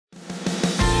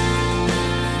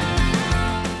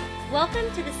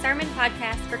Welcome to the Sermon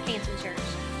Podcast for Canton Church.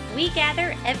 We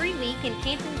gather every week in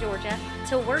Canton, Georgia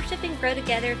to worship and grow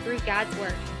together through God's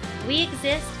Word. We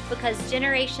exist because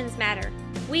generations matter.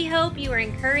 We hope you are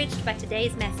encouraged by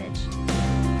today's message.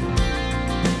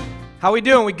 How we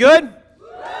doing? We good?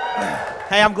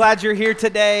 Hey, I'm glad you're here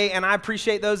today, and I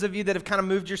appreciate those of you that have kind of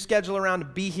moved your schedule around to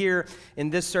be here in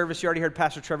this service. You already heard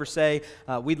Pastor Trevor say,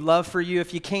 we'd love for you,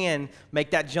 if you can,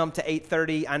 make that jump to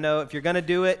 8:30. I know if you're going to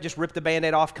do it, just rip the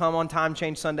Band-Aid off, come on time,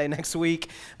 change Sunday next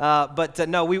week. But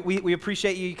no, we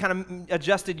appreciate you kind of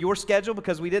adjusted your schedule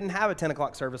because we didn't have a 10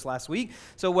 o'clock service last week.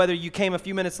 So whether you came a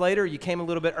few minutes later or you came a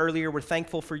little bit earlier, we're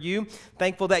thankful for you,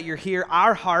 thankful that you're here.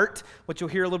 Our heart, which you'll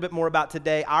hear a little bit more about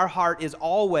today, our heart is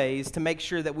always to make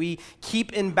sure that we keep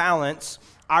in balance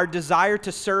our desire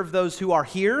to serve those who are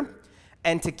here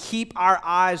and to keep our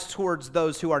eyes towards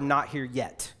those who are not here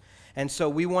yet. And so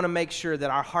we want to make sure that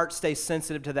our heart stays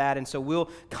sensitive to that. And so we'll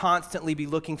constantly be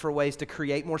looking for ways to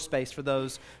create more space for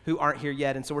those who aren't here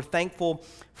yet. And so we're thankful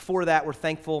for that. We're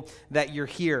thankful that you're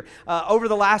here. Over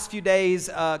the last few days,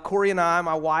 Corey and I,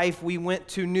 my wife, we went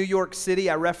to New York City.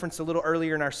 I referenced a little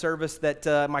earlier in our service that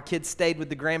my kids stayed with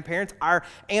the grandparents. Our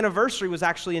anniversary was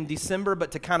actually in December,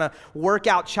 but to kind of work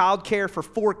out childcare for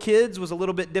 4 kids was a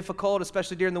little bit difficult,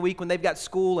 especially during the week when they've got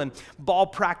school and ball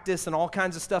practice and all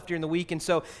kinds of stuff during the week. And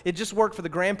so it just worked for the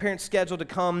grandparents' schedule to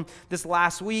come this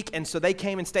last week, and so they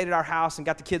came and stayed at our house and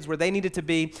got the kids where they needed to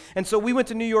be. And so we went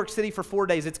to New York City for 4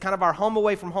 days. It's kind of our home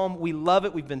away from home. We love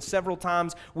it. We've been several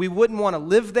times. We wouldn't want to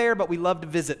live there, but we love to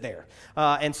visit there.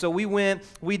 And so we went.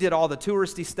 We did all the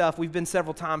touristy stuff. We've been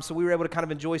several times, so we were able to kind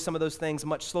of enjoy some of those things,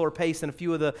 much slower pace in a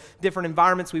few of the different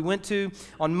environments we went to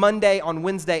on Monday, on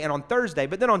Wednesday, and on Thursday.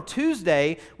 But then on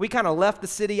Tuesday, we kind of left the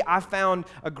city. I found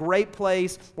a great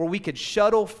place where we could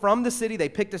shuttle from the city. They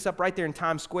picked us up right there in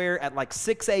Times Square at like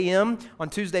 6 a.m. on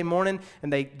Tuesday morning,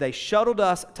 and they shuttled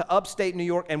us to upstate New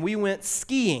York, and we went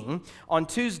skiing on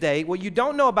Tuesday. What you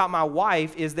don't know about my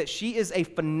wife is that she is a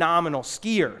phenomenal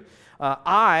skier.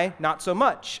 I, not so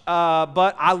much,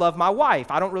 but I love my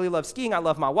wife. I don't really love skiing. I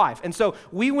love my wife. And so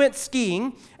we went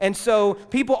skiing, and so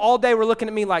people all day were looking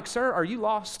at me like, sir, are you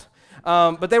lost?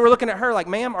 But they were looking at her like,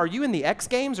 ma'am, are you in the X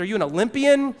Games? Are you an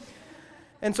Olympian?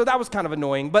 And so that was kind of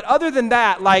annoying. But other than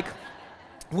that, like,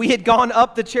 we had gone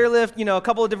up the chairlift, a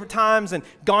couple of different times and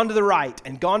gone to the right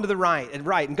and gone to the right and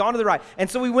gone to the right. And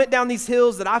so we went down these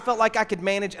hills that I felt like I could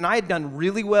manage, and I had done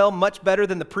really well, much better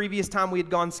than the previous time we had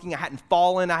gone skiing. I hadn't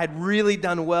fallen. I had really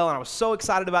done well, and I was so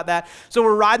excited about that. So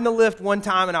we're riding the lift one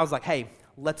time, and I was like, hey,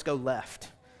 let's go left.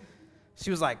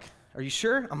 She was like, are you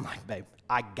sure? I'm like, babe,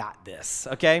 I got this,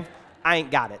 okay? I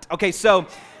ain't got it. Okay, so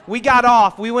we got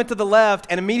off. We went to the left,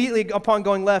 and immediately upon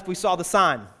going left, we saw the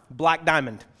sign, Black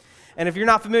Diamond. And if you're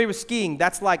not familiar with skiing,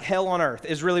 that's like hell on earth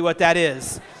is really what that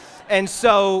is. And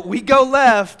so we go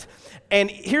left,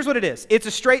 and here's what it is. It's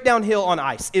a straight downhill on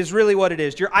ice is really what it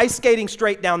is. You're ice skating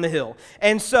straight down the hill.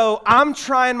 And so I'm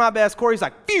trying my best. Corey's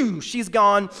like, phew, she's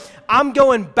gone. I'm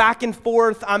going back and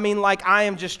forth. I mean, like I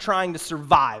am just trying to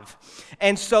survive.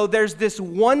 And so there's this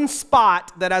one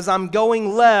spot that as I'm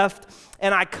going left,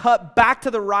 and I cut back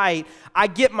to the right, I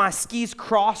get my skis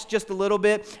crossed just a little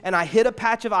bit, and I hit a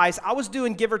patch of ice. I was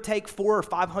doing give or take 400 or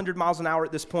 500 miles an hour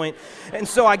at this point, and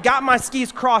so I got my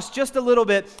skis crossed just a little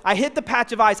bit. I hit the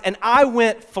patch of ice, and I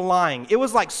went flying. It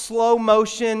was like slow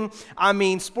motion. I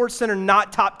mean, SportsCenter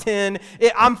not top 10.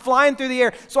 I'm flying through the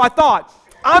air. So I thought,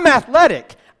 I'm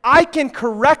athletic. I can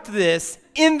correct this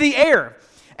in the air.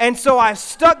 And so I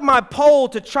stuck my pole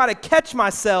to try to catch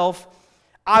myself.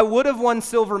 I would have won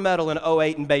silver medal in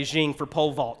 2008 in Beijing for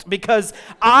pole vault because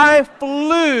I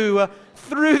flew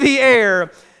through the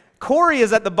air. Corey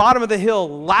is at the bottom of the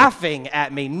hill laughing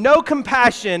at me. No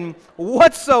compassion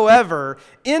whatsoever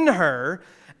in her.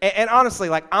 And honestly,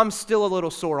 like I'm still a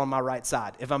little sore on my right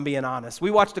side, if I'm being honest.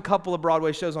 We watched a couple of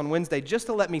Broadway shows on Wednesday just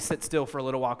to let me sit still for a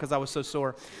little while because I was so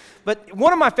sore. But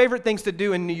one of my favorite things to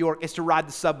do in New York is to ride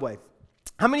the subway.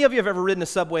 How many of you have ever ridden a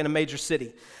subway in a major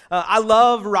city? I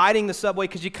love riding the subway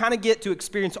because you kind of get to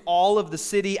experience all of the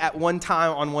city at one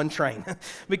time on one train.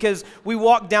 Because we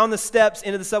walked down the steps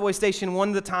into the subway station one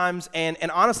of the times, and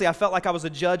honestly, I felt like I was a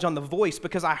judge on The Voice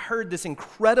because I heard this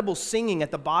incredible singing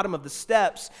at the bottom of the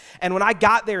steps. And when I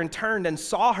got there and turned and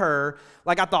saw her,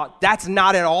 like I thought, that's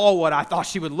not at all what I thought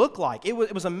she would look like.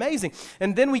 It was amazing.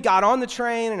 And then we got on the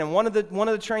train, and in one of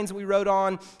the trains that we rode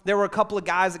on, there were a couple of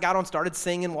guys that got on, started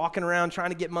singing, walking around, trying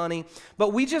to get money.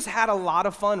 But we just had a lot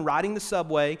of fun riding the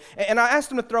subway. And I asked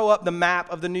them to throw up the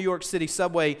map of the New York City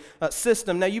subway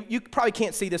system. Now, you probably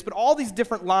can't see this, but all these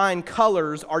different line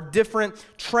colors are different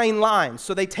train lines.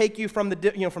 So they take you from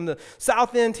the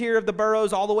south end here of the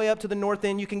boroughs all the way up to the north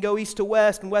end. You can go east to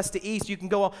west and west to east. You can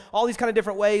go all these kind of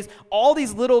different ways. All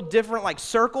these little different like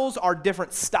circles are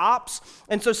different stops.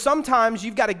 And so sometimes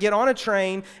you've got to get on a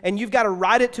train and you've got to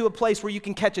ride it to a place where you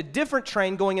can catch a different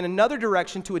train going in another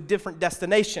direction to a different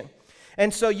destination.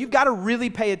 And so you've got to really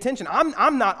pay attention.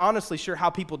 I'm not honestly sure how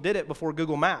people did it before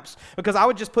Google Maps, because I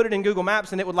would just put it in Google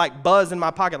Maps and it would like buzz in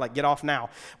my pocket, like get off now.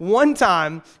 One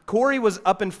time, Corey was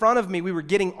up in front of me. We were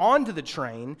getting onto the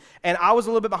train and I was a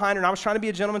little bit behind her and I was trying to be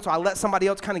a gentleman, so I let somebody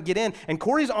else kind of get in, and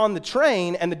Corey's on the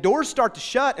train and the doors start to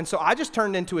shut, and so I just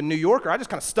turned into a New Yorker. I just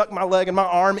kind of stuck my leg and my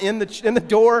arm in the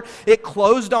door. It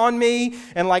closed on me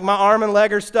and like my arm and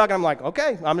leg are stuck. And I'm like,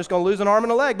 okay, I'm just going to lose an arm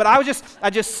and a leg. But I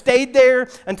just stayed there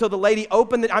until the lady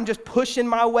opened it. I'm just pushing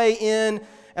my way in.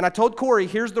 And I told Corey,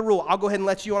 here's the rule. I'll go ahead and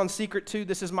let you on secret too.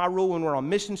 This is my rule when we're on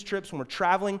missions trips, when we're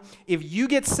traveling. If you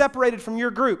get separated from your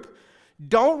group,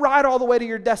 don't ride all the way to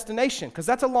your destination, because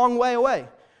that's a long way away.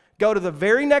 Go to the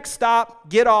very next stop,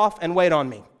 get off, and wait on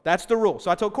me. That's the rule.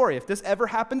 So I told Corey, if this ever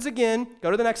happens again,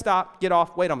 go to the next stop, get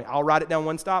off, wait on me. I'll ride it down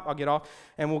one stop, I'll get off,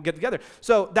 and we'll get together.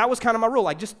 So that was kind of my rule,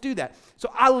 like just do that.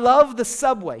 So I love the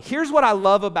subway. Here's what I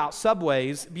love about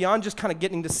subways, beyond just kind of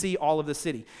getting to see all of the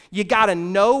city. You got to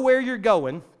know where you're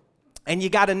going, and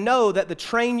you got to know that the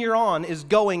train you're on is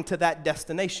going to that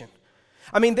destination.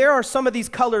 I mean, there are some of these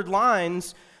colored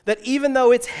lines that even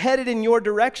though it's headed in your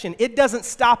direction, it doesn't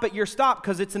stop at your stop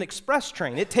because it's an express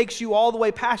train. It takes you all the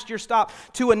way past your stop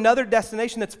to another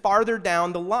destination that's farther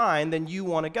down the line than you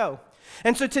want to go.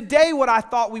 And so today what I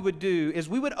thought we would do is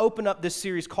we would open up this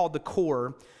series called The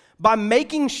Core by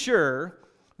making sure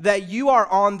that you are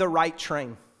on the right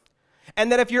train.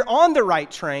 And that if you're on the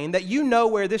right train, that you know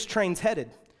where this train's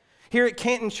headed. Here at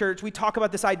Canton Church, we talk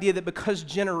about this idea that because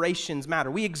generations matter.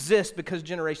 We exist because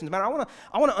generations matter. I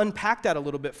want to unpack that a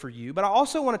little bit for you, but I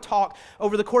also want to talk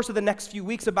over the course of the next few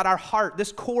weeks about our heart.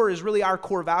 This core is really our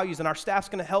core values, and our staff's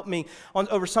going to help me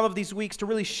over some of these weeks to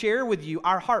really share with you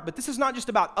our heart. But this is not just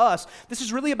about us. This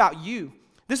is really about you.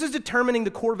 This is determining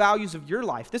the core values of your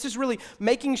life. This is really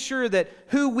making sure that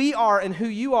who we are and who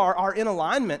you are in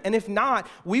alignment. And if not,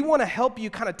 we want to help you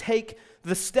kind of take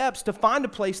the steps to find a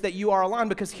place that you are aligned,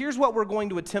 because here's what we're going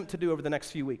to attempt to do over the next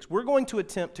few weeks. We're going to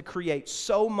attempt to create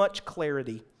so much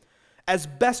clarity as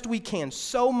best we can,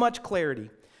 so much clarity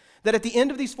that at the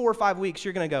end of these 4 or 5 weeks,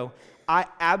 you're going to go, I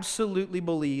absolutely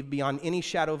believe beyond any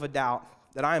shadow of a doubt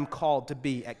that I am called to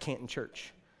be at Canton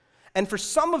Church. And for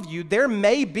some of you, there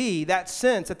may be that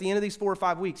sense at the end of these 4 or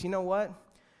 5 weeks, you know what?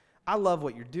 I love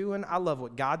what you're doing. I love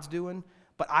what God's doing,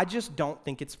 but I just don't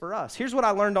think it's for us. Here's what I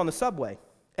learned on the subway.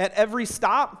 At every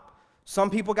stop, some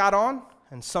people got on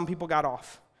and some people got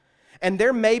off. And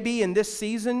there may be in this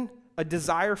season a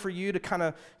desire for you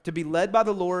to be led by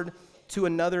the Lord to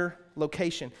another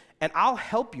location. And I'll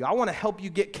help you. I want to help you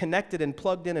get connected and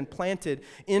plugged in and planted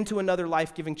into another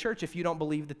life-giving church if you don't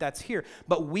believe that that's here.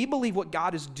 But we believe what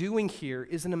God is doing here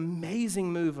is an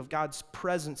amazing move of God's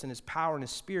presence and His power and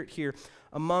His Spirit here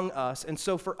among us. And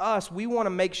so for us, we want to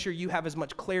make sure you have as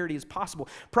much clarity as possible.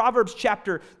 Proverbs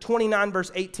chapter 29,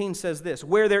 verse 18 says this,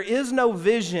 where there is no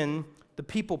vision, the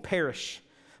people perish.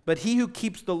 But he who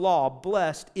keeps the law,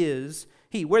 blessed is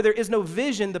he. Where there is no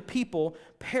vision, the people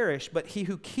perish. But he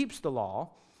who keeps the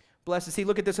law, blessed is he.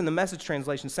 Look at this in the Message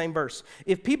translation, same verse.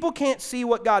 If people can't see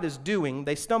what God is doing,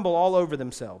 they stumble all over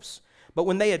themselves. But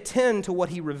when they attend to what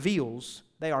he reveals,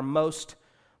 they are most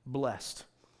blessed.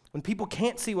 When people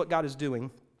can't see what God is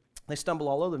doing, they stumble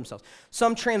all over themselves.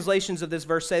 Some translations of this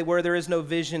verse say, where there is no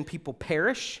vision, people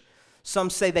perish. Some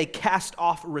say they cast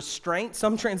off restraint.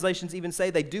 Some translations even say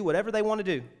they do whatever they want to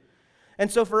do. And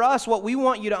so for us, what we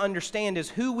want you to understand is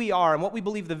who we are and what we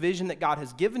believe the vision that God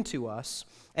has given to us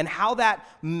and how that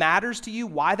matters to you,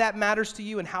 why that matters to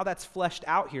you, and how that's fleshed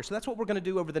out here. So that's what we're going to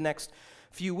do over the next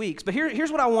few weeks. But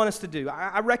here's what I want us to do.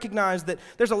 I recognize that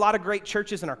there's a lot of great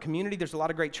churches in our community. There's a lot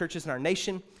of great churches in our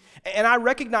nation. And I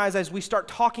recognize as we start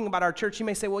talking about our church, you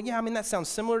may say, well, yeah, I mean, that sounds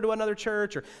similar to another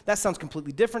church, or that sounds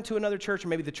completely different to another church, or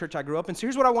maybe the church I grew up in. So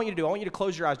here's what I want you to do. I want you to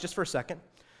close your eyes just for a second.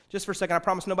 Just for a second. I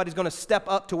promise nobody's going to step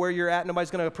up to where you're at. Nobody's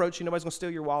going to approach you. Nobody's going to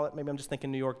steal your wallet. Maybe I'm just thinking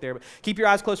New York there, but keep your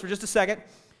eyes closed for just a second.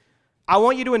 I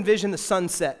want you to envision the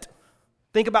sunset.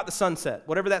 Think about the sunset,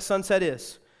 whatever that sunset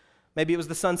is. Maybe it was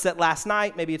the sunset last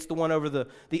night. Maybe it's the one over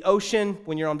the ocean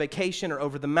when you're on vacation, or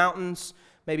over the mountains.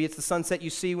 Maybe it's the sunset you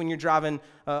see when you're driving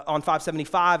on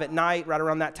 575 at night, right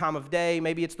around that time of day.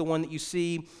 Maybe it's the one that you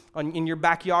see in your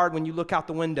backyard when you look out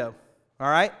the window. All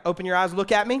right? Open your eyes,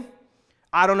 look at me.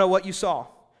 I don't know what you saw.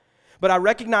 But I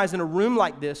recognize in a room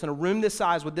like this, in a room this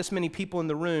size with this many people in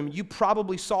the room, you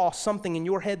probably saw something in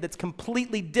your head that's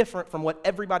completely different from what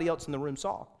everybody else in the room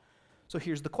saw. So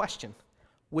here's the question.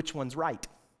 Which one's right?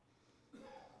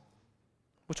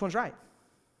 Which one's right?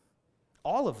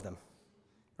 All of them,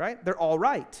 right? They're all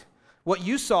right. What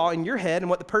you saw in your head and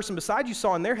what the person beside you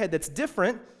saw in their head that's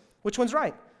different, which one's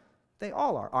right? They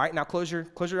all are. All right, now close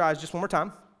your eyes just one more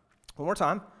time. One more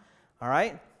time. All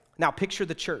right? Now picture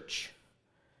the church.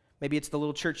 Maybe it's the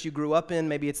little church you grew up in.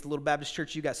 Maybe it's the little Baptist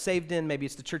church you got saved in. Maybe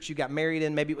it's the church you got married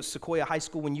in. Maybe it was Sequoia High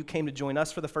School when you came to join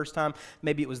us for the first time.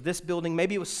 Maybe it was this building.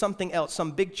 Maybe it was something else,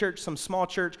 some big church, some small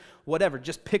church, whatever.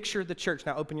 Just picture the church.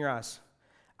 Now open your eyes.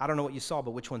 I don't know what you saw,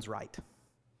 but which one's right?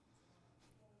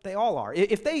 They all are.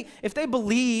 If they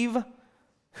believe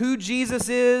who Jesus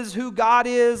is, who God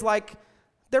is, like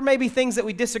there may be things that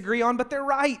we disagree on, but they're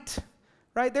right.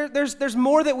 Right? There's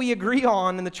more that we agree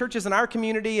on in the churches in our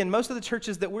community and most of the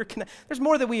churches that there's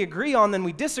more that we agree on than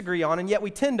we disagree on, and yet we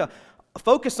tend to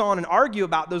focus on and argue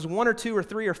about those 1 or 2 or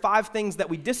 3 or 5 things that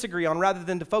we disagree on rather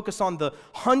than to focus on the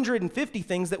 150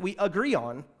 things that we agree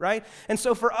on, right? And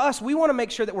so for us, we want to make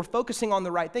sure that we're focusing on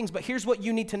the right things, but here's what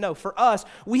you need to know. For us,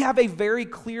 we have a very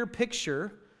clear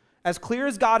picture, as clear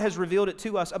as God has revealed it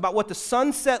to us, about what the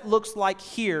sunset looks like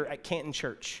here at Canton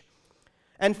Church.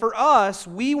 And for us,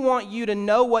 we want you to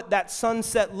know what that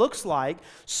sunset looks like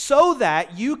so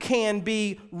that you can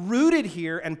be rooted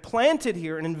here and planted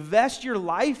here and invest your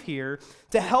life here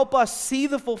to help us see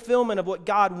the fulfillment of what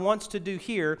God wants to do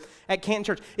here at Canton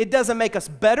Church. It doesn't make us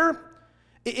better.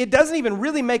 It doesn't even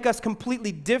really make us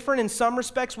completely different in some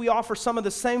respects. We offer some of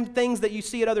the same things that you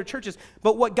see at other churches.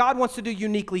 But what God wants to do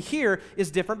uniquely here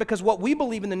is different because what we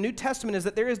believe in the New Testament is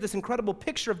that there is this incredible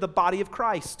picture of the body of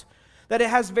Christ. That it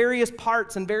has various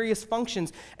parts and various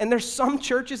functions. And there's some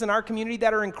churches in our community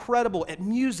that are incredible at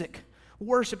music,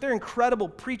 worship. They're incredible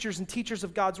preachers and teachers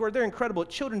of God's word. They're incredible at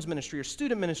children's ministry or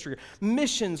student ministry or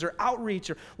missions or outreach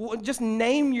or just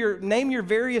name your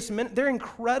various they're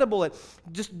incredible at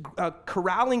just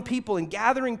corralling people and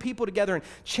gathering people together and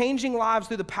changing lives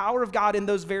through the power of God in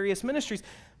those various ministries.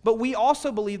 But we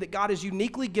also believe that God has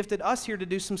uniquely gifted us here to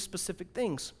do some specific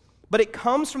things. But it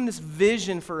comes from this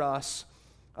vision for us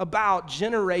about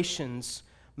generations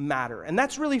matter. And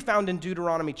that's really found in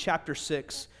Deuteronomy chapter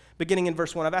 6, beginning in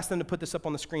verse 1. I've asked them to put this up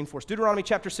on the screen for us. Deuteronomy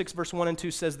chapter 6, verse 1 and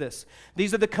 2 says this.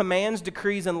 These are the commands,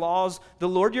 decrees, and laws the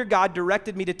Lord your God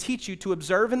directed me to teach you to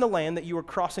observe in the land that you are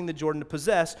crossing the Jordan to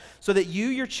possess, so that you,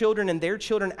 your children, and their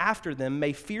children after them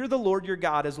may fear the Lord your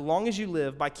God as long as you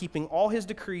live by keeping all his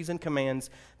decrees and commands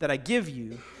that I give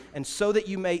you, and so that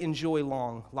you may enjoy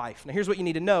long life. Now here's what you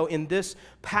need to know. In this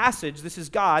passage, this is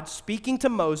God speaking to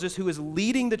Moses, who is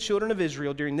leading the children of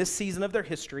Israel during this season of their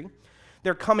history.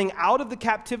 They're coming out of the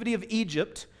captivity of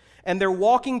Egypt, and they're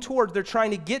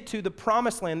trying to get to the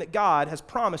promised land that God has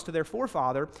promised to their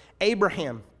forefather,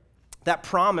 Abraham. That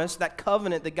promise, that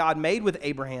covenant that God made with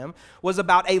Abraham was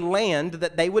about a land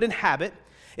that they would inhabit.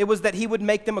 It was that he would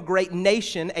make them a great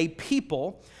nation, a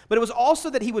people, but it was also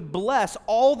that he would bless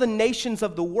all the nations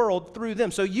of the world through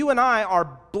them. So you and I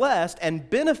are blessed and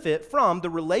benefit from the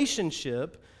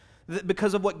relationship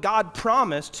because of what God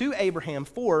promised to Abraham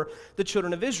for the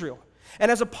children of Israel. And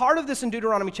as a part of this in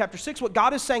Deuteronomy chapter 6, what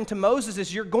God is saying to Moses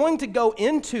is you're going to go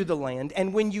into the land,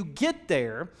 and when you get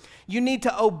there, you need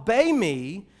to obey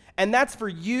me. And that's for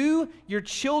you, your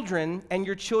children, and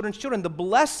your children's children. The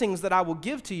blessings that I will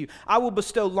give to you. I will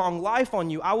bestow long life on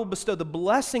you. I will bestow the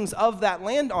blessings of that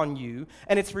land on you.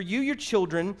 And it's for you, your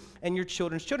children, and your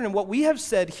children's children. And what we have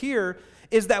said here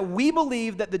is that we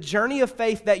believe that the journey of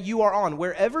faith that you are on,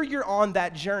 wherever you're on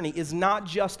that journey, is not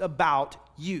just about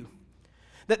you.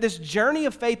 That this journey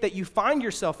of faith that you find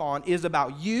yourself on is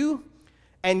about you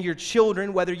and your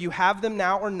children, whether you have them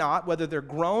now or not, whether they're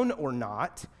grown or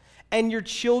not, and your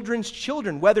children's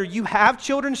children. Whether you have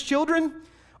children's children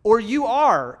or you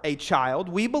are a child,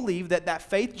 we believe that that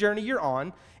faith journey you're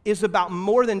on is about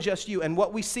more than just you. And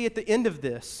what we see at the end of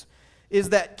this is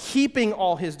that keeping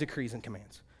all his decrees and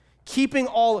commands, keeping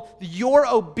all your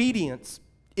obedience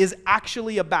is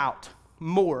actually about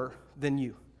more than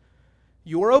you.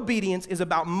 Your obedience is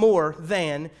about more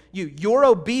than you. Your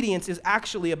obedience is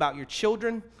actually about your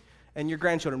children and your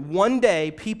grandchildren. One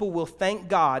day, people will thank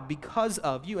God because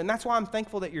of you. And that's why I'm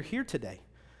thankful that you're here today.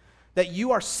 That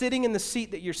you are sitting in the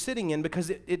seat that you're sitting in, because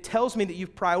it tells me that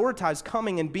you've prioritized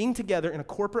coming and being together in a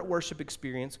corporate worship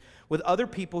experience with other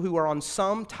people who are on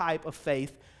some type of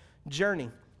faith journey.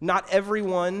 Not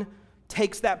everyone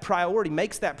makes that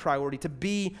priority to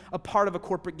be a part of a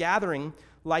corporate gathering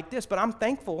like this. But I'm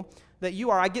thankful that you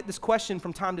are, I get this question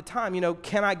from time to time,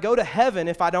 can I go to heaven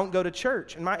if I don't go to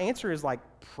church? And my answer is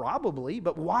probably,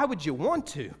 but why would you want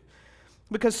to?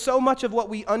 Because so much of what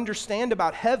we understand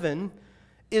about heaven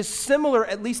is similar,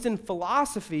 at least in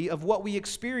philosophy, of what we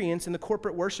experience in the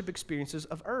corporate worship experiences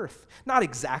of earth. Not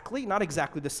exactly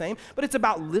the same, but it's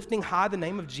about lifting high the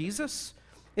name of Jesus.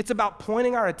 It's about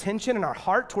pointing our attention and our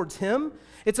heart towards Him.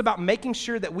 It's about making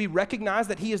sure that we recognize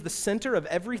that He is the center of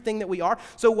everything that we are.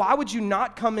 So why would you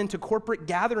not come into corporate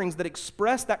gatherings that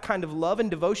express that kind of love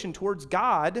and devotion towards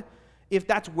God if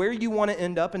that's where you want to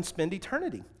end up and spend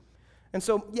eternity? And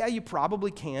so, yeah, you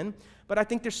probably can, but I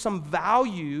think there's some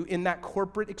value in that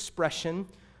corporate expression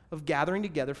of gathering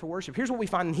together for worship. Here's what we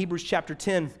find in Hebrews chapter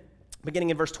 10, beginning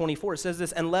in verse 24. It says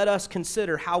this, "And let us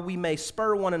consider how we may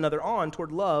spur one another on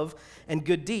toward love and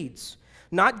good deeds,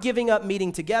 not giving up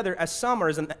meeting together as some are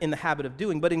in the habit of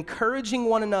doing, but encouraging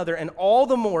one another, and all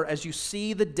the more as you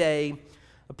see the day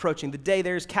approaching." The day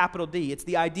there is capital D. It's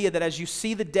the idea that as you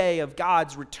see the day of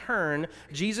God's return,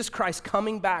 Jesus Christ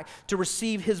coming back to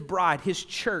receive His bride, His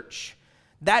church,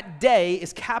 that day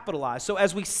is capitalized. So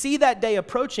as we see that day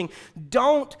approaching,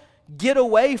 don't get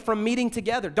away from meeting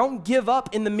together. Don't give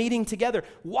up in the meeting together.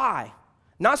 Why?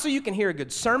 Not so you can hear a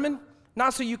good sermon,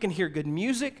 not so you can hear good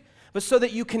music, but so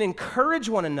that you can encourage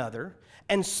one another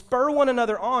and spur one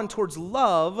another on towards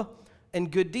love and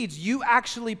good deeds. You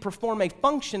actually perform a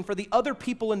function for the other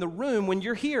people in the room when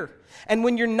you're here. And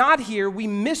when you're not here, we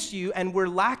miss you and we're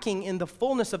lacking in the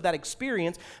fullness of that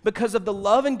experience because of the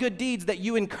love and good deeds that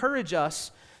you encourage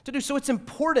us to do. So it's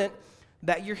important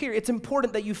that you're here. It's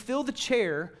important that you fill the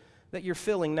chair that you're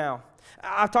filling now.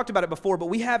 I've talked about it before, but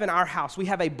we have in our house, we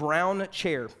have a brown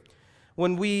chair.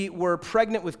 When we were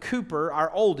pregnant with Cooper, our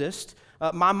oldest,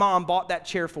 my mom bought that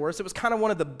chair for us. It was kind of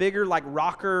one of the bigger,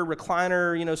 rocker,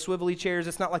 recliner, swivelly chairs.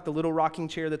 It's not like the little rocking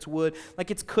chair that's wood.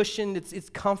 It's cushioned, it's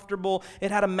comfortable. It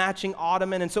had a matching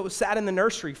ottoman, and so it was sat in the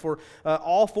nursery for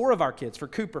all four of our kids, for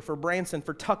Cooper, for Branson,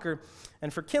 for Tucker,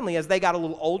 and for Kinley. As they got a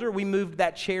little older, we moved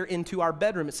that chair into our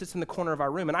bedroom. It sits in the corner of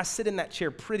our room, and I sit in that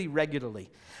chair pretty regularly.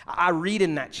 I read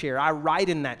in that chair. I write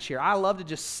in that chair. I love to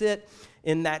just sit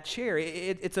in that chair.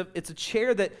 It's a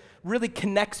chair that really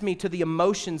connects me to the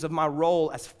emotions of my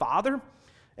role as father,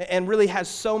 and really has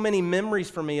so many memories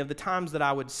for me of the times that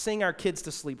I would sing our kids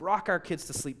to sleep, rock our kids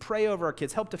to sleep, pray over our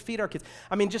kids, help to feed our kids.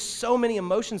 Just so many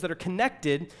emotions that are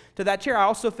connected to that chair. I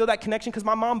also feel that connection because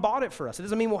my mom bought it for us. It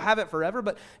doesn't mean we'll have it forever,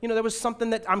 but there was something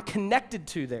that I'm connected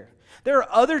to there. There are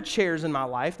other chairs in my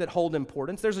life that hold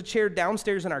importance. There's a chair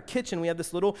downstairs in our kitchen. We have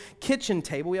this little kitchen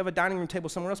table. We have a dining room table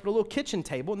somewhere else, but a little kitchen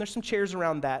table, and there's some chairs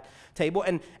around that table.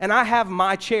 And I have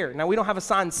my chair. Now, we don't have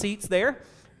assigned seats there,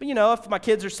 but if my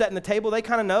kids are setting the table, they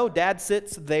kind of know. Dad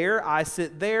sits there, I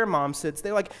sit there, Mom sits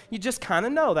there. You just kind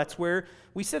of know that's where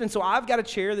we sit. And so I've got a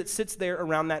chair that sits there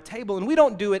around that table, and we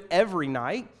don't do it every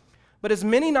night. But as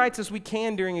many nights as we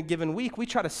can during a given week, we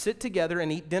try to sit together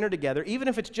and eat dinner together, even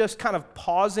if it's just kind of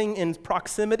pausing in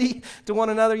proximity to one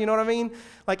another, you know what I mean?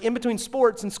 In between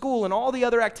sports and school and all the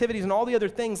other activities and all the other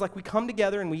things, we come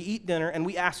together and we eat dinner and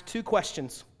we ask two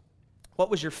questions. What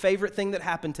was your favorite thing that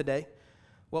happened today?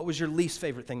 What was your least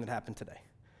favorite thing that happened today?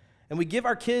 And we give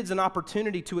our kids an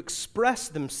opportunity to express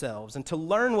themselves and to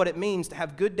learn what it means to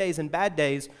have good days and bad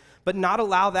days, but not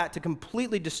allow that to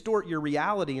completely distort your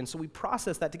reality. And so we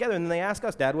process that together. And then they ask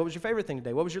us, Dad, what was your favorite thing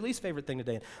today? What was your least favorite thing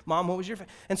today? Mom, what was your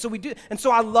favorite? And so we do. And so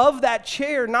I love that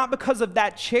chair, not because of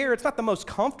that chair. It's not the most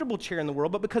comfortable chair in the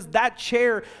world, but because that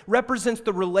chair represents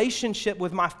the relationship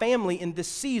with my family in this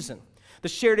season. The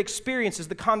shared experiences,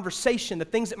 the conversation, the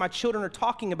things that my children are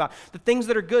talking about, the things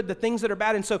that are good, the things that are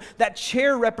bad. And so that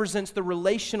chair represents the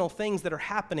relational things that are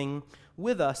happening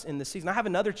with us in this season. I have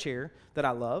another chair that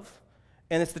I love.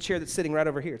 And it's the chair that's sitting right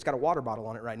over here. It's got a water bottle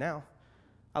on it right now.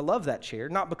 I love that chair,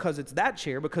 not because it's that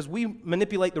chair, because we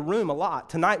manipulate the room a lot.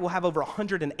 Tonight we'll have over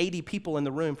 180 people in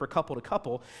the room for couple to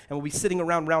couple, and we'll be sitting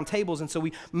around round tables, and so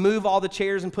we move all the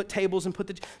chairs and put tables and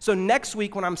so next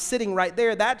week when I'm sitting right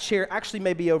there, that chair actually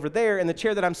may be over there, and the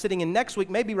chair that I'm sitting in next week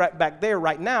may be right back there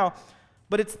right now,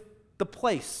 but it's the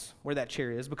place where that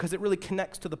chair is because it really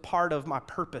connects to the part of my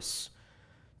purpose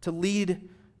to lead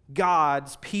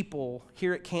God's people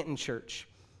here at Canton Church.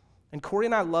 And Corey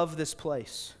and I love this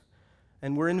place,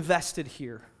 and we're invested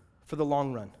here for the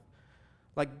long run.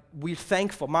 We're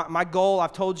thankful. My goal,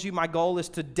 I've told you, my goal is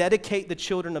to dedicate the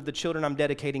children of the children I'm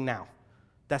dedicating now.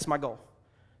 That's my goal.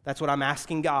 That's what I'm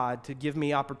asking God to give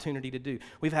me opportunity to do.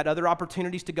 We've had other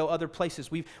opportunities to go other places.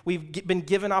 We've been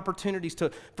given opportunities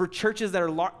for churches that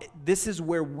are this is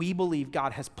where we believe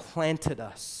God has planted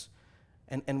us,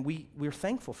 and we're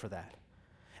thankful for that.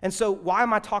 And so why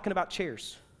am I talking about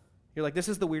chairs? You're like, this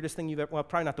is the weirdest thing you've ever, well,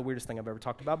 probably not the weirdest thing I've ever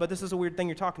talked about, but this is a weird thing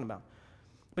you're talking about.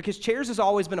 Because chairs has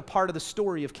always been a part of the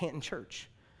story of Canton Church.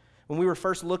 When we were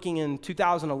first looking in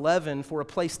 2011 for a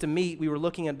place to meet, we were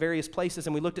looking at various places,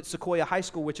 and we looked at Sequoia High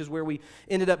School, which is where we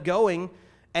ended up going,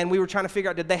 and we were trying to figure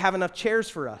out, did they have enough chairs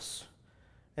for us?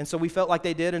 And so we felt like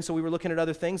they did, and so we were looking at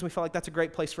other things, and we felt like that's a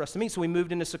great place for us to meet. So we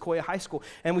moved into Sequoia High School,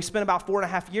 and we spent about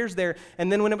 4.5 years there.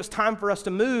 And then when it was time for us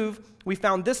to move, we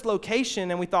found this location,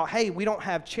 and we thought, hey, we don't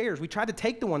have chairs. We tried to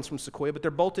take the ones from Sequoia, but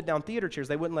they're bolted down theater chairs.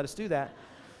 They wouldn't let us do that.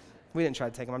 We didn't try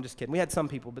to take them. I'm just kidding. We had some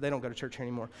people, but they don't go to church here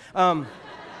anymore.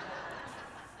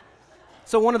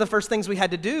 So one of the first things we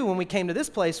had to do when we came to this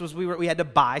place was we had to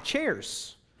buy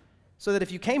chairs so that if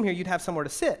you came here, you'd have somewhere to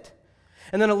sit.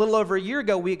 And then a little over a year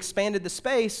ago, we expanded the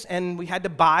space, and we had to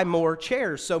buy more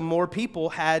chairs, so more people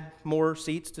had more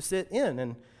seats to sit in.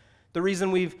 And the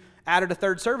reason we've added a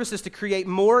third service is to create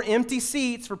more empty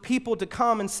seats for people to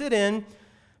come and sit in,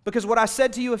 because what I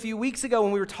said to you a few weeks ago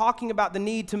when we were talking about the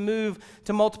need to move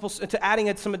to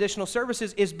adding some additional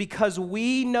services is because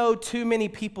we know too many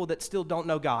people that still don't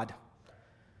know God.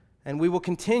 And we will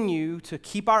continue to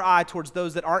keep our eye towards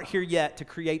those that aren't here yet to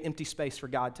create empty space for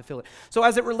God to fill it. So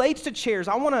as it relates to chairs,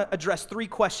 I want to address 3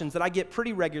 questions that I get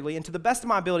pretty regularly, and to the best of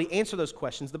my ability, answer those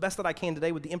questions, the best that I can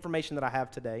today with the information that I have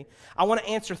today. I want to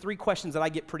answer 3 questions that I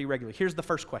get pretty regularly. Here's the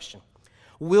first question.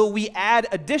 Will we add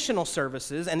additional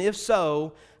services? And if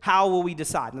so, how will we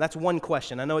decide? And that's one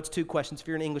question. I know it's 2 questions. If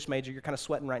you're an English major, you're kind of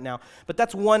sweating right now. But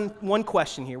that's one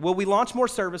question here. Will we launch more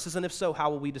services? And if so, how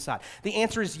will we decide? The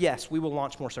answer is yes, we will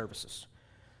launch more services.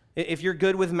 If you're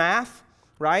good with math,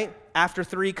 right? After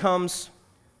 3 comes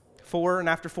 4, and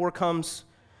after 4 comes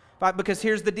 5. Because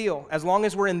here's the deal. As long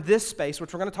as we're in this space,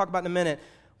 which we're going to talk about in a minute,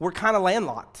 we're kind of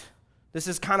landlocked. This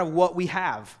is kind of what we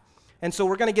have. And so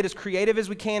we're going to get as creative as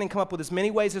we can and come up with as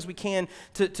many ways as we can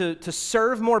to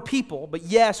serve more people. But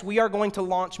yes, we are going to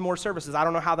launch more services. I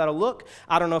don't know how that'll look.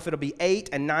 I don't know if it'll be 8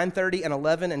 and 9:30 and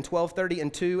 11 and 12:30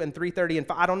 and 2 and 3:30 and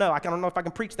 5. I don't know. I don't know if I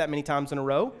can preach that many times in a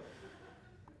row.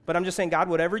 But I'm just saying, God,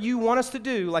 whatever you want us to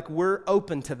do, like we're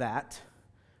open to that.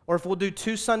 Or if we'll do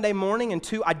 2 Sunday morning and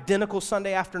 2 identical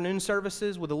Sunday afternoon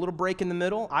services with a little break in the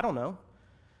middle, I don't know.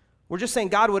 We're just saying,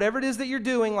 God, whatever it is that you're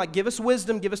doing, like give us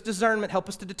wisdom, give us discernment, help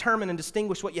us to determine and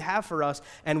distinguish what you have for us,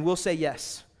 and we'll say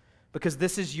yes, because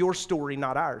this is your story,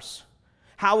 not ours.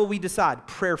 How will we decide?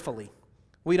 Prayerfully.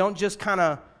 We don't just kind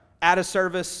of add a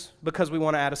service because we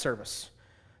want to add a service.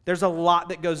 There's a lot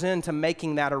that goes into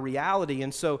making that a reality,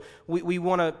 and so we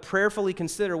want to prayerfully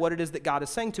consider what it is that God is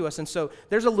saying to us, and so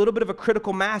there's a little bit of a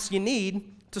critical mass you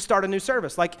need to start a new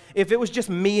service. Like if it was just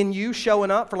me and you showing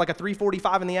up for like a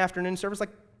 3:45 in the afternoon service, like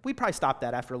we'd probably stop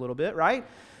that after a little bit, right?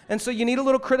 And so you need a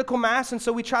little critical mass, and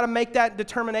so we try to make that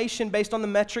determination based on the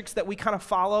metrics that we kind of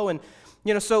follow. And,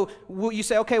 so you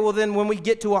say, okay, well then when we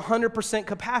get to 100%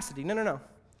 capacity. No.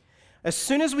 As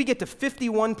soon as we get to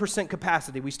 51%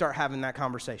 capacity, we start having that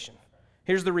conversation.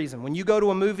 Here's the reason. When you go to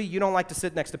a movie, you don't like to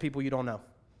sit next to people you don't know,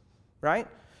 right?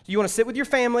 So you want to sit with your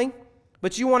family,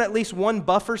 but you want at least one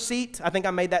buffer seat. I think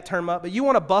I made that term up. But you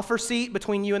want a buffer seat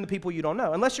between you and the people you don't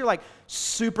know. Unless you're like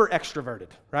super extroverted,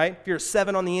 right? If you're a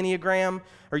 7 on the Enneagram,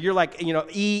 or you're like,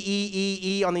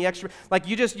 E on the extra. Like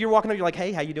you're walking up, you're like,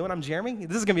 hey, how you doing? I'm Jeremy.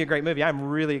 This is going to be a great movie. I'm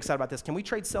really excited about this. Can we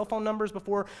trade cell phone numbers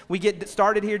before we get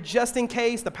started here, just in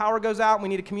case the power goes out and we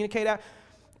need to communicate out?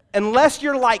 Unless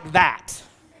you're like that,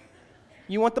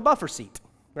 you want the buffer seat,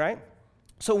 right?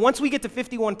 So once we get to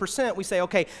 51%, we say,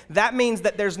 okay, that means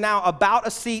that there's now about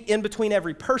a seat in between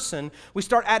every person. We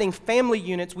start adding family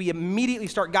units. We immediately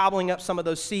start gobbling up some of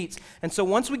those seats. And so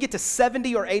once we get to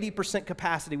 70 or 80%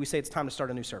 capacity, we say it's time to start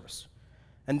a new service.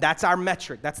 And that's our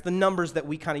metric. That's the numbers that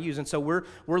we kind of use. And so we're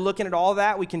looking at all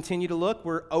that. We continue to look.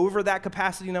 We're over that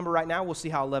capacity number right now. We'll see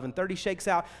how 11:30 shakes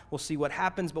out. We'll see what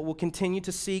happens, but we'll continue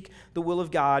to seek the will of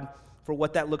God for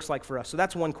what that looks like for us. So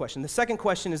that's one question. The second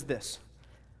question is this.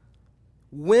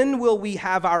 When will we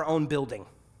have our own building?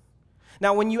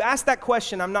 Now, when you ask that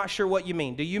question, I'm not sure what you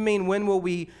mean. Do you mean when will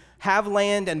we have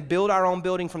land and build our own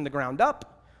building from the ground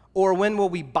up? Or when will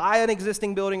we buy an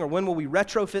existing building? Or when will we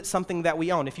retrofit something that we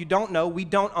own? If you don't know, we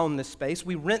don't own this space.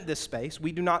 We rent this space.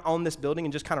 We do not own this building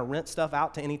and just kind of rent stuff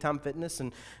out to Anytime Fitness.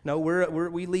 And no,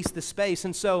 we lease this space.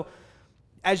 And so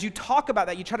as you talk about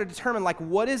that, you try to determine, like,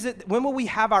 what is it? When will we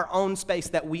have our own space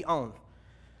that we own?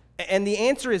 And the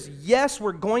answer is yes,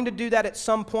 we're going to do that at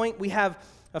some point. We have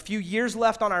a few years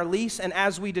left on our lease, and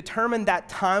as we determine that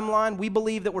timeline, we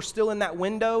believe that we're still in that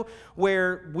window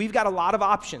where we've got a lot of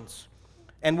options.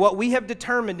 And what we have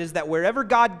determined is that wherever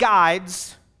God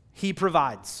guides, He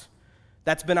provides.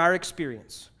 That's been our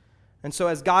experience. And so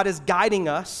as God is guiding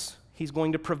us, He's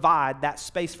going to provide that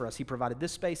space for us. He provided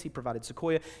this space. He provided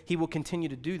Sequoia. He will continue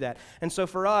to do that. And so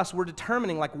for us, we're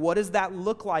determining, like, what does that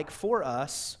look like for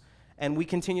us? And we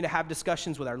continue to have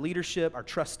discussions with our leadership, our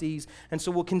trustees, and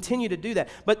so we'll continue to do that.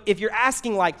 But if you're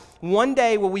asking, like, one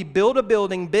day will we build a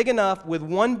building big enough with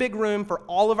one big room for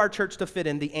all of our church to fit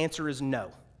in, the answer is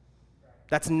no.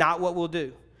 That's not what we'll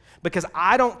do. Because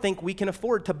I don't think we can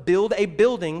afford to build a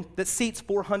building that seats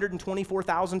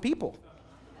 424,000 people.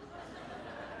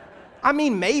 I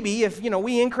mean, maybe if,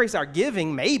 we increase our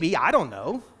giving, maybe, I don't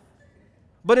know.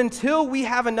 But until we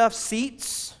have enough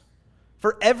seats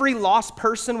for every lost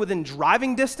person within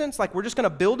driving distance, like, we're just going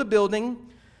to build a building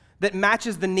that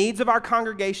matches the needs of our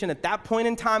congregation at that point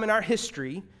in time in our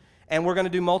history, and we're going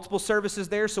to do multiple services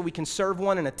there so we can serve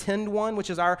one and attend one, which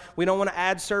is we don't want to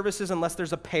add services unless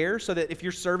there's a pair, so that if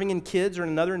you're serving in kids or in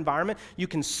another environment, you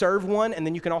can serve one and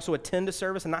then you can also attend a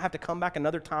service and not have to come back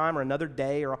another time or another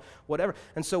day or whatever.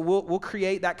 And so we'll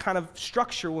create that kind of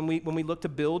structure when we look to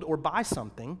build or buy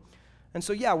something. And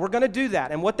so, we're going to do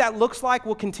that. And what that looks like,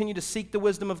 we'll continue to seek the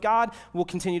wisdom of God. We'll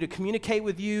continue to communicate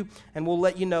with you, and we'll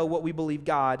let you know what we believe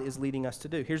God is leading us to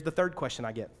do. Here's the third question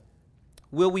I get.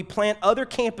 Will we plant other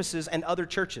campuses and other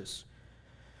churches?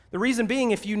 The reason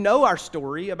being, if you know our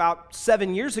story, about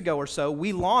 7 years ago or so,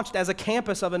 we launched as a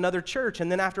campus of another church.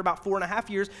 And then after about 4.5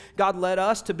 years, God led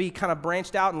us to be kind of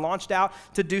branched out and launched out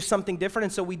to do something different.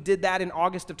 And so we did that in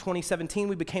August of 2017.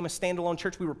 We became a standalone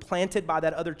church. We were planted by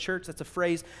that other church. That's a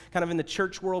phrase kind of in the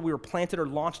church world. We were planted or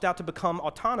launched out to become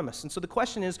autonomous. And so the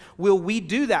question is, will we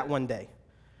do that one day?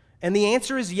 And the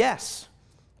answer is yes.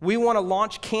 We want to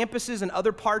launch campuses in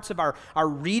other parts of our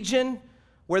region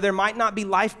where there might not be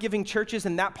life-giving churches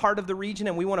in that part of the region,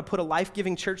 and we want to put a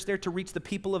life-giving church there to reach the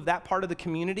people of that part of the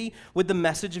community with the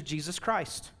message of Jesus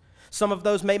Christ. Some of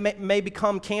those may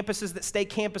become campuses that stay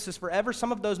campuses forever.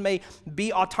 Some of those may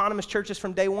be autonomous churches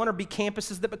from day one or be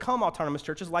campuses that become autonomous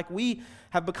churches like we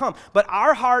have become. But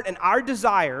our heart and our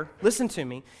desire, listen to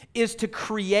me, is to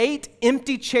create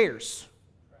empty chairs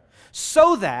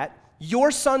so that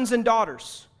your sons and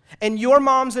daughters and your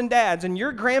moms and dads and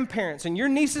your grandparents and your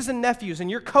nieces and nephews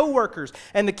and your coworkers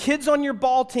and the kids on your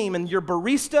ball team and your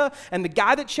barista and the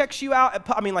guy that checks you out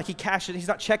he's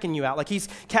not checking you out, like he's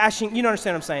cashing, you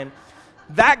understand what I'm saying?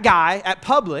 That guy at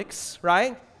Publix,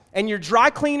 right? And your dry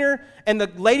cleaner and the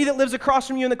lady that lives across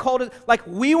from you in the cold, like,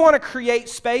 we want to create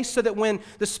space so that when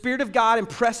the Spirit of God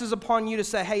impresses upon you to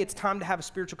say, hey, it's time to have a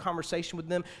spiritual conversation with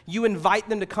them, you invite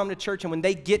them to come to church, and when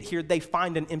they get here, they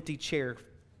find an empty chair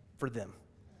for them.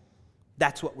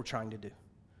 That's what we're trying to do.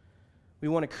 We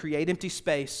want to create empty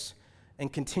space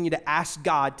and continue to ask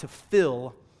God to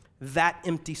fill that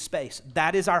empty space.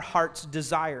 That is our heart's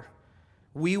desire.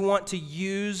 We want to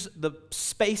use the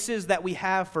spaces that we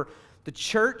have for the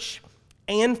church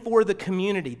and for the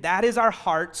community. That is our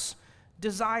heart's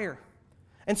desire.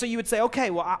 And so you would say, okay,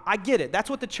 well, I get it.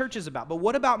 That's what the church is about. But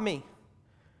what about me?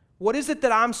 What is it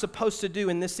that I'm supposed to do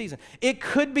in this season? It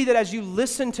could be that as you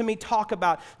listen to me talk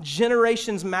about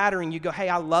generations mattering, you go, hey,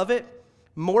 I love it.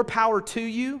 More power to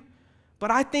you.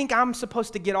 But I think I'm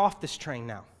supposed to get off this train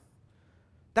now.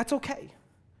 That's okay.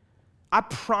 I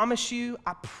promise you,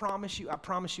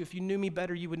 if you knew me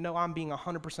better, you would know I'm being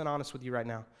 100% honest with you right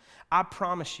now. I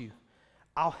promise you,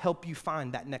 I'll help you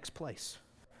find that next place.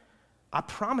 I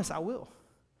promise I will.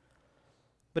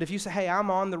 But if you say, hey,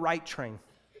 I'm on the right train,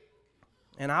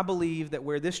 and I believe that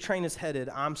where this train is headed,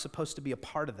 I'm supposed to be a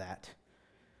part of that,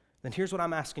 then here's what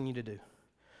I'm asking you to do.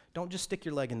 Don't just stick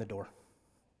your leg in the door.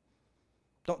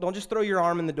 Don't just throw your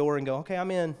arm in the door and go, okay,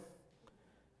 I'm in.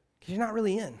 Because you're not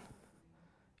really in.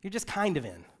 You're just kind of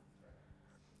in.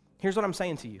 Here's what I'm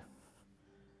saying to you.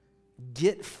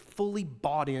 Get fully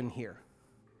bought in here.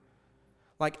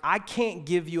 Like, I can't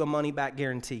give you a money-back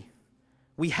guarantee.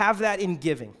 We have that in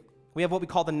giving. We have what we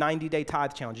call the 90-day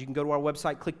tithe challenge. You can go to our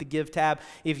website, click the Give tab.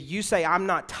 If you say, I'm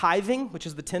not tithing, which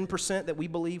is the 10% that we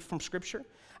believe from Scripture,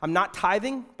 I'm not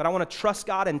tithing, but I want to trust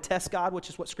God and test God, which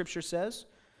is what Scripture says.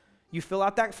 You fill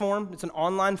out that form. It's an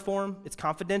online form. It's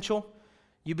confidential.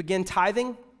 You begin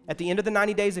tithing. At the end of the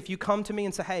 90 days, if you come to me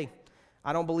and say, hey,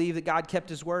 I don't believe that God kept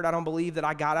His word. I don't believe that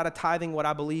I got out of tithing what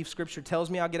I believe Scripture tells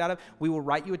me I'll get out of, we will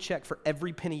write you a check for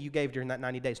every penny you gave during that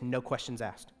 90 days. No questions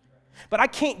asked. But I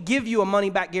can't give you a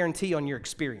money-back guarantee on your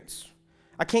experience.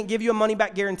 I can't give you a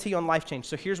money-back guarantee on life change.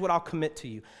 So here's what I'll commit to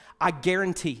you. I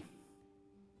guarantee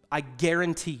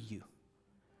you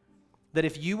that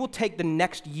if you will take the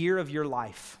next year of your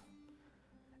life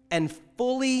and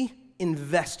fully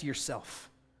invest yourself,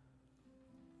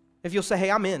 if you'll say, hey,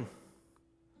 I'm in.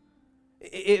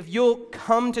 If you'll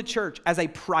come to church as a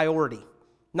priority,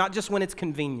 not just when it's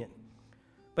convenient,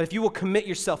 but if you will commit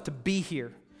yourself to be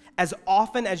here as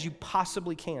often as you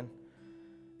possibly can.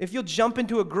 If you'll jump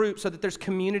into a group so that there's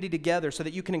community together, so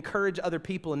that you can encourage other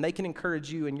people and they can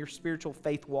encourage you in your spiritual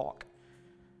faith walk.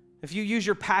 If you use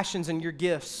your passions and your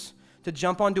gifts to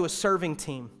jump onto a serving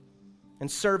team and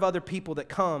serve other people that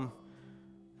come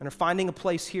and are finding a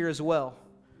place here as well.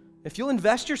 If you'll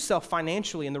invest yourself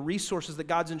financially in the resources that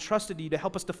God's entrusted to you to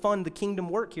help us to fund the kingdom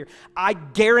work here, I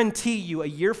guarantee you a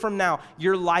year from now,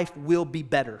 your life will be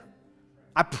better.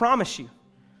 I promise you.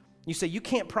 You say, you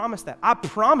can't promise that. I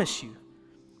promise you.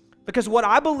 Because what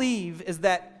I believe is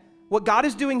that what God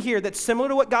is doing here that's similar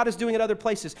to what God is doing at other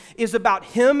places is about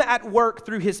Him at work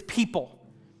through His people.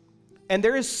 And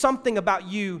there is something about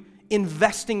you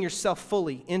investing yourself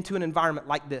fully into an environment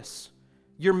like this.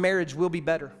 Your marriage will be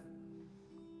better.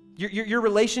 Your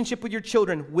relationship with your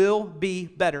children will be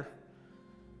better.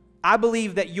 I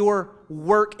believe that your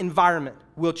work environment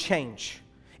will change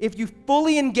if you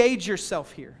fully engage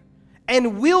yourself here,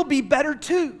 and will be better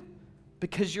too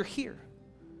because you're here.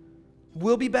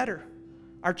 Will be better.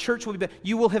 Our church will be better.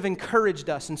 You will have encouraged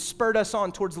us and spurred us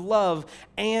on towards love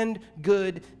and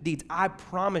good deeds. I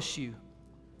promise you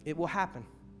it will happen.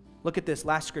 Look at this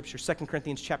last scripture, 2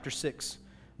 Corinthians chapter 6,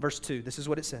 verse 2. This is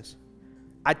what it says.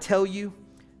 I tell you,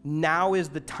 now is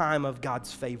the time of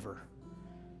God's favor.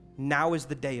 Now is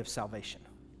the day of salvation.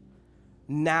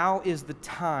 Now is the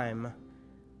time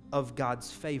of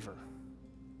God's favor.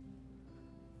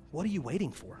 What are you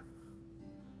waiting for?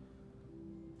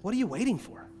 What are you waiting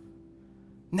for?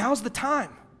 Now's the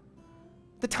time.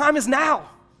 The time is now.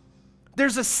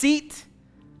 There's a seat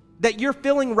that you're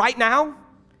filling right now,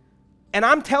 and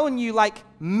I'm telling you,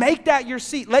 make that your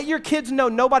seat. Let your kids know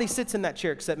nobody sits in that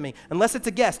chair except me, unless it's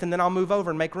a guest, and then I'll move over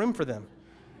and make room for them,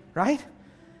 right?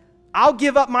 I'll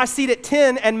give up my seat at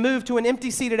 10 and move to an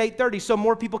empty seat at 8:30 so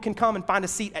more people can come and find a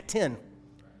seat at 10.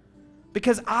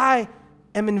 Because I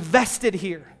am invested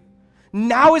here.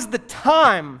 Now is the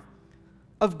time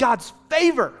of God's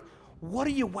favor. What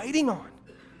are you waiting on?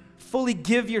 Fully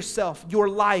give yourself, your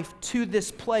life to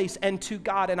this place and to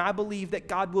God. And I believe that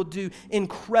God will do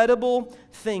incredible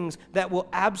things that will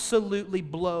absolutely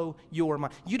blow your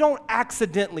mind. You don't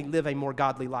accidentally live a more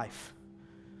godly life.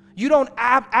 You don't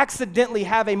accidentally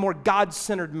have a more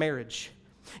God-centered marriage.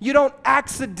 You don't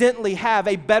accidentally have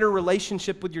a better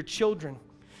relationship with your children.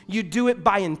 You do it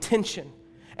by intention.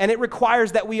 And it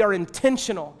requires that we are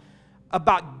intentional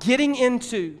about getting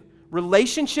into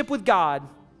relationship with God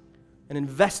and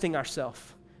investing ourselves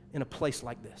in a place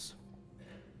like this.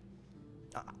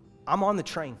 I'm on the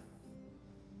train.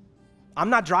 I'm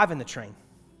not driving the train.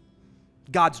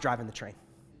 God's driving the train.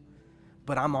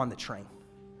 But I'm on the train.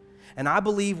 And I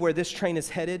believe where this train is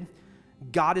headed,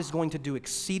 God is going to do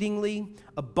exceedingly,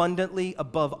 abundantly,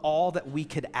 above all that we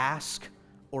could ask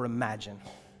or imagine.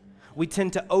 We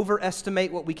tend to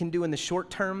overestimate what we can do in the short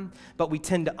term, but we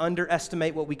tend to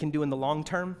underestimate what we can do in the long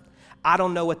term. I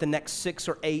don't know what the next 6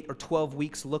 or 8 or 12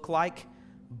 weeks look like,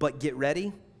 but get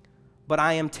ready. But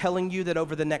I am telling you that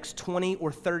over the next 20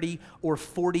 or 30 or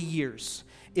 40 years,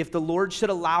 if the Lord should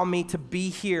allow me to be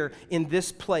here in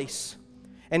this place,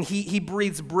 and he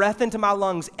breathes breath into my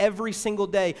lungs every single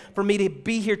day for me to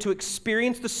be here to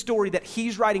experience the story that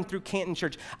He's writing through Canton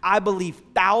Church. I believe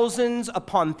thousands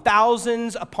upon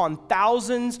thousands upon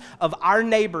thousands of our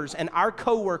neighbors and our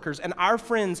coworkers and our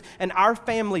friends and our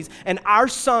families and our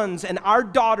sons and our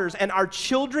daughters and our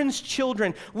children's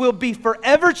children will be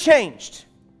forever changed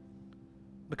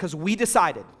because we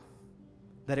decided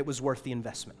that it was worth the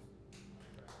investment.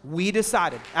 We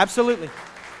decided, absolutely.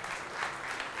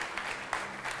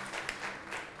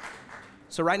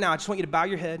 So right now, I just want you to bow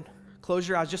your head, close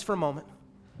your eyes just for a moment.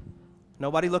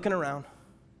 Nobody looking around.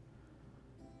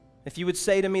 If you would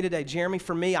say to me today, Jeremy,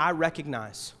 for me, I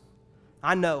recognize,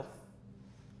 I know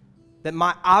that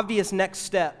my obvious next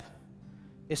step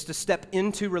is to step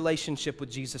into relationship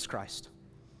with Jesus Christ.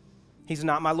 He's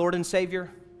not my Lord and Savior.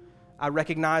 I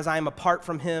recognize I am apart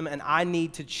from Him, and I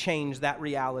need to change that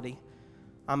reality.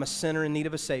 I'm a sinner in need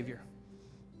of a Savior.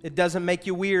 It doesn't make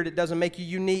you weird. It doesn't make you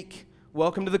unique.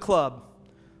 Welcome to the club.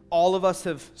 All of us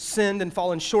have sinned and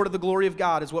fallen short of the glory of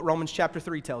God, is what Romans chapter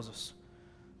 3 tells us.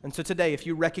 And so today, if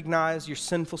you recognize your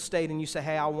sinful state and you say,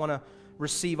 hey, I want to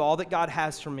receive all that God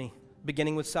has for me,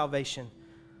 beginning with salvation,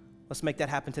 let's make that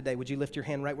happen today. Would you lift your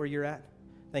hand right where you're at?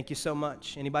 Thank you so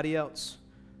much. Anybody else?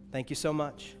 Thank you so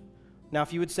much. Now,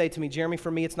 if you would say to me, Jeremy,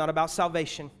 for me, it's not about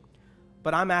salvation,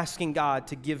 but I'm asking God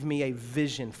to give me a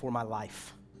vision for my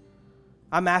life.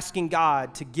 I'm asking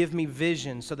God to give me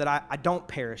vision so that I don't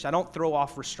perish. I don't throw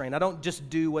off restraint. I don't just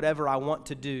do whatever I want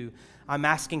to do. I'm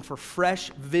asking for fresh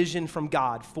vision from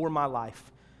God for my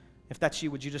life. If that's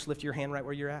you, would you just lift your hand right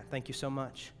where you're at? Thank you so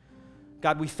much.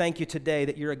 God, we thank you today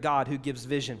that you're a God who gives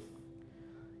vision.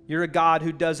 You're a God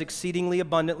who does exceedingly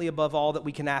abundantly above all that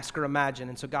we can ask or imagine.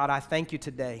 And so, God, I thank you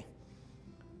today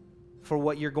for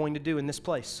what you're going to do in this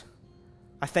place.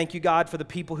 I thank you, God, for the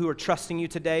people who are trusting you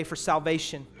today for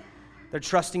salvation. They're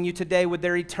trusting you today with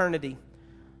their eternity.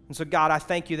 And so, God, I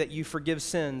thank you that you forgive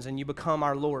sins and you become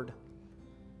our Lord.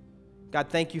 God,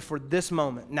 thank you for this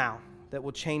moment now that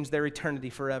will change their eternity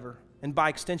forever, and by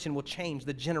extension will change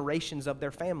the generations of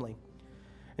their family.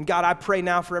 And God, I pray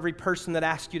now for every person that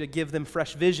asks you to give them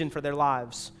fresh vision for their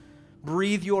lives.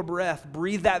 Breathe your breath,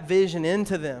 breathe that vision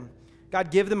into them.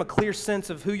 God, give them a clear sense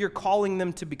of who you're calling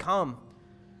them to become.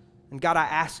 And God, I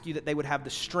ask you that they would have the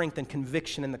strength and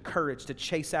conviction and the courage to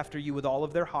chase after you with all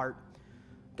of their heart.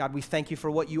 God, we thank you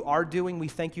for what you are doing. We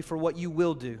thank you for what you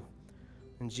will do.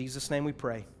 In Jesus' name we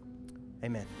pray.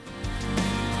 Amen.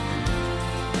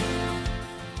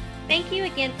 Thank you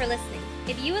again for listening.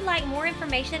 If you would like more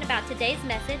information about today's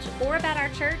message or about our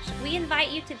church, we invite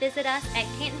you to visit us at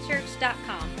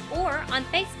cantonchurch.com or on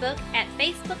Facebook at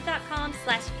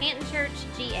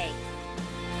facebook.com/cantonchurchga.